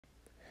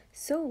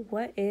So,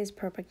 what is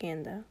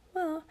propaganda?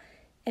 Well,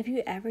 if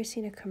you've ever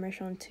seen a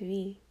commercial on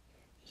TV,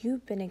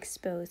 you've been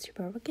exposed to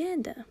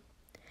propaganda.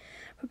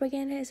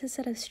 Propaganda is a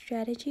set of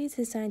strategies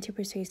designed to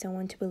persuade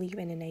someone to believe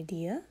in an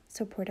idea,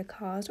 support a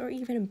cause, or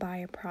even buy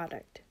a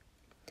product.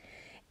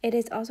 It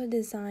is also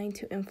designed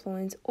to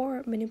influence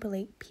or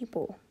manipulate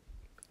people.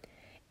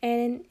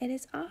 And it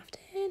is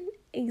often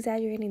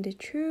exaggerating the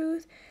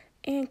truth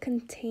and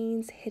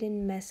contains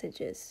hidden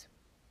messages.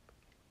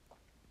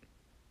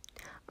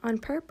 On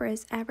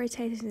purpose,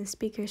 advertisers and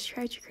speakers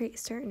try to create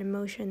certain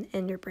emotion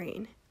in your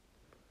brain.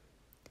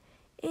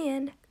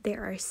 And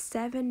there are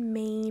 7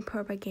 main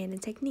propaganda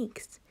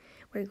techniques.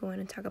 We're going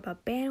to talk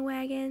about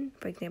bandwagon,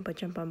 for example,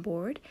 jump on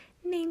board,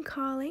 name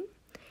calling,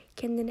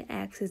 Candidate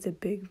acts as a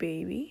big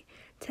baby,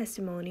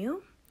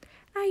 testimonial,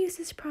 I use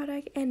this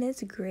product and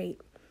it's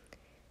great.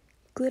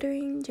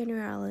 Glittering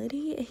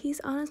generality, he's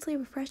honestly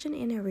refreshing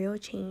and a real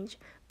change.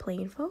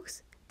 Plain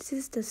folks, this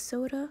is the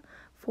soda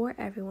for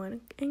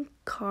everyone. And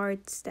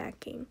card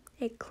stacking,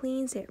 it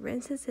cleans, it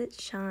rinses, it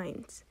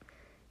shines.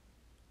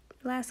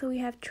 Lastly, we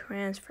have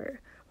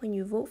transfer. When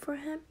you vote for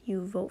him,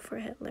 you vote for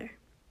Hitler.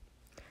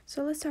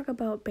 So let's talk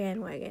about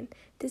bandwagon.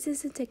 This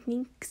is a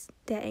technique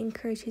that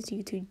encourages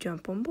you to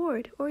jump on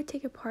board or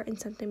take a part in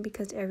something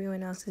because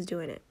everyone else is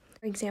doing it.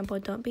 For example,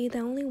 don't be the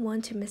only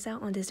one to miss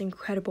out on this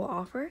incredible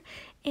offer.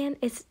 And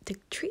it's the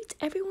treat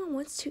everyone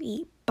wants to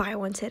eat. Buy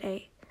one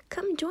today.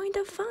 Come join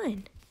the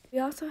fun. We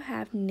also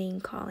have name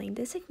calling.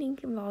 This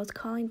technique involves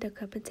calling the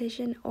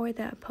competition or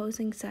the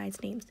opposing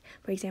side's names.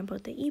 For example,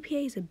 the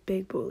EPA is a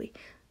big bully.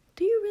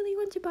 Do you really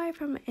want to buy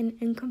from an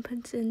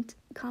incompetent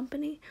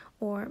company?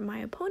 Or my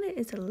opponent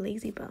is a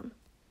lazy bum.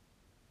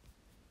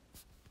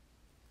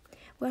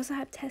 We also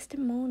have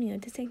testimonial.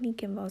 This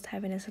technique involves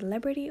having a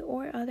celebrity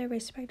or other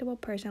respectable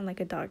person like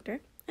a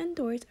doctor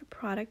endorse a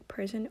product,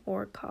 person,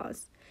 or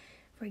cause.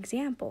 For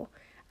example,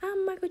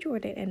 I'm Michael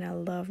Jordan and I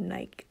love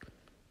Nike.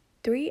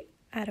 3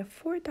 out of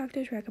 4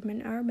 doctors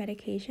recommend our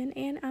medication,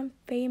 and I'm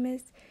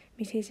famous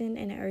musician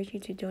and I urge you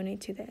to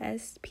donate to the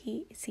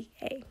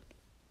SPCA.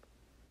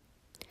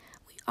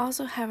 We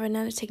also have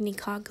another technique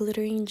called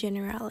glittering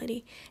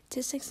generality.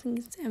 This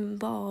technique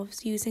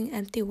involves using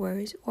empty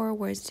words or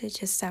words that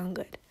just sound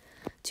good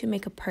to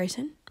make a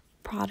person,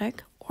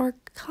 product, or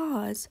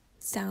cause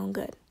sound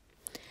good.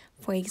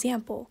 For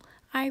example,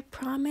 I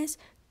promise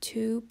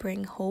to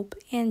bring hope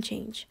and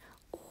change,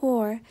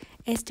 or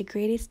it's the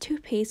greatest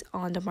toothpaste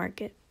on the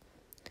market.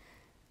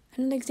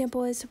 Another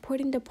example is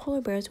supporting the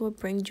polar bears will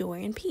bring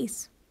joy and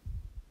peace.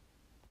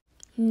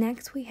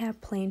 Next, we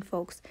have plain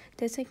folks.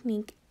 This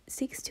technique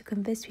seeks to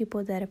convince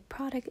people that a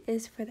product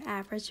is for the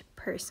average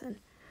person.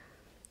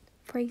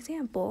 For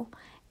example,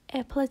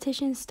 a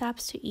politician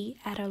stops to eat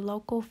at a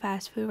local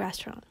fast food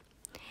restaurant,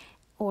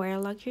 or a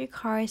luxury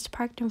car is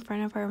parked in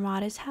front of our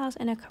modest house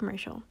in a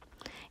commercial.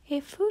 A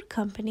food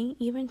company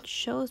even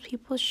shows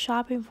people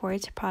shopping for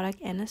its product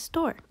in a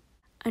store.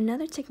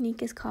 Another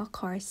technique is called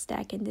card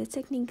stacking. This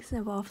technique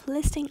involves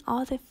listing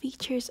all the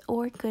features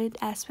or good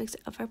aspects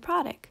of a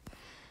product.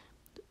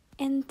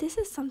 And this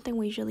is something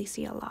we usually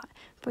see a lot.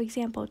 For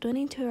example,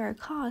 donating to our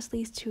cause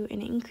leads to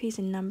an increase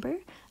in number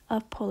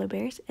of polar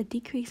bears, a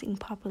decrease in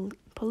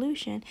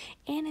pollution,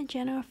 and a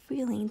general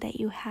feeling that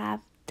you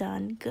have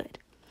done good.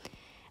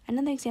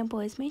 Another example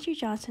is Major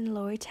Johnson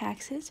lowered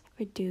taxes,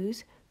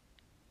 reduced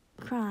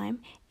crime,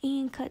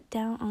 and cut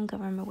down on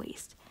government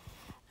waste.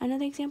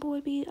 Another example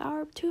would be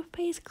our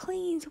toothpaste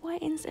cleans,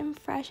 whitens, and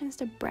freshens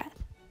the breath.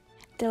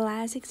 The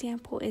last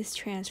example is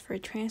transfer.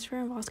 Transfer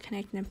involves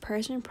connecting a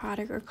person,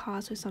 product, or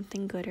cause with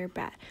something good or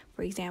bad.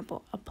 For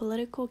example, a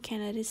political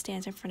candidate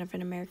stands in front of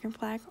an American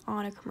flag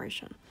on a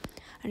commercial.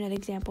 Another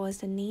example is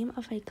the name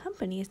of a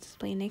company is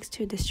displayed next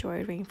to a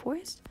destroyed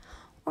rainforest.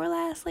 Or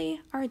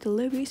lastly, our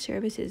delivery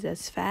service is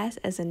as fast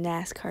as a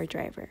NASCAR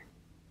driver.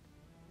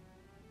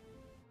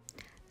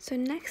 So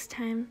next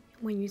time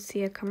when you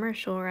see a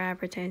commercial or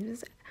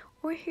advertisement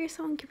or hear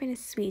someone giving a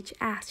speech,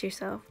 ask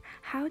yourself,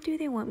 how do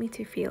they want me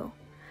to feel?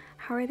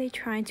 How are they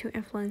trying to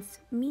influence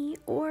me,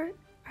 or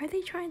are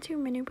they trying to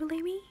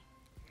manipulate me?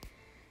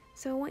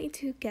 So I want you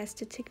to guess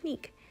the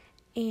technique,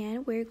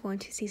 and we're going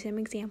to see some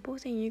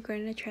examples and you're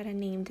going to try to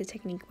name the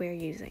technique we're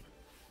using.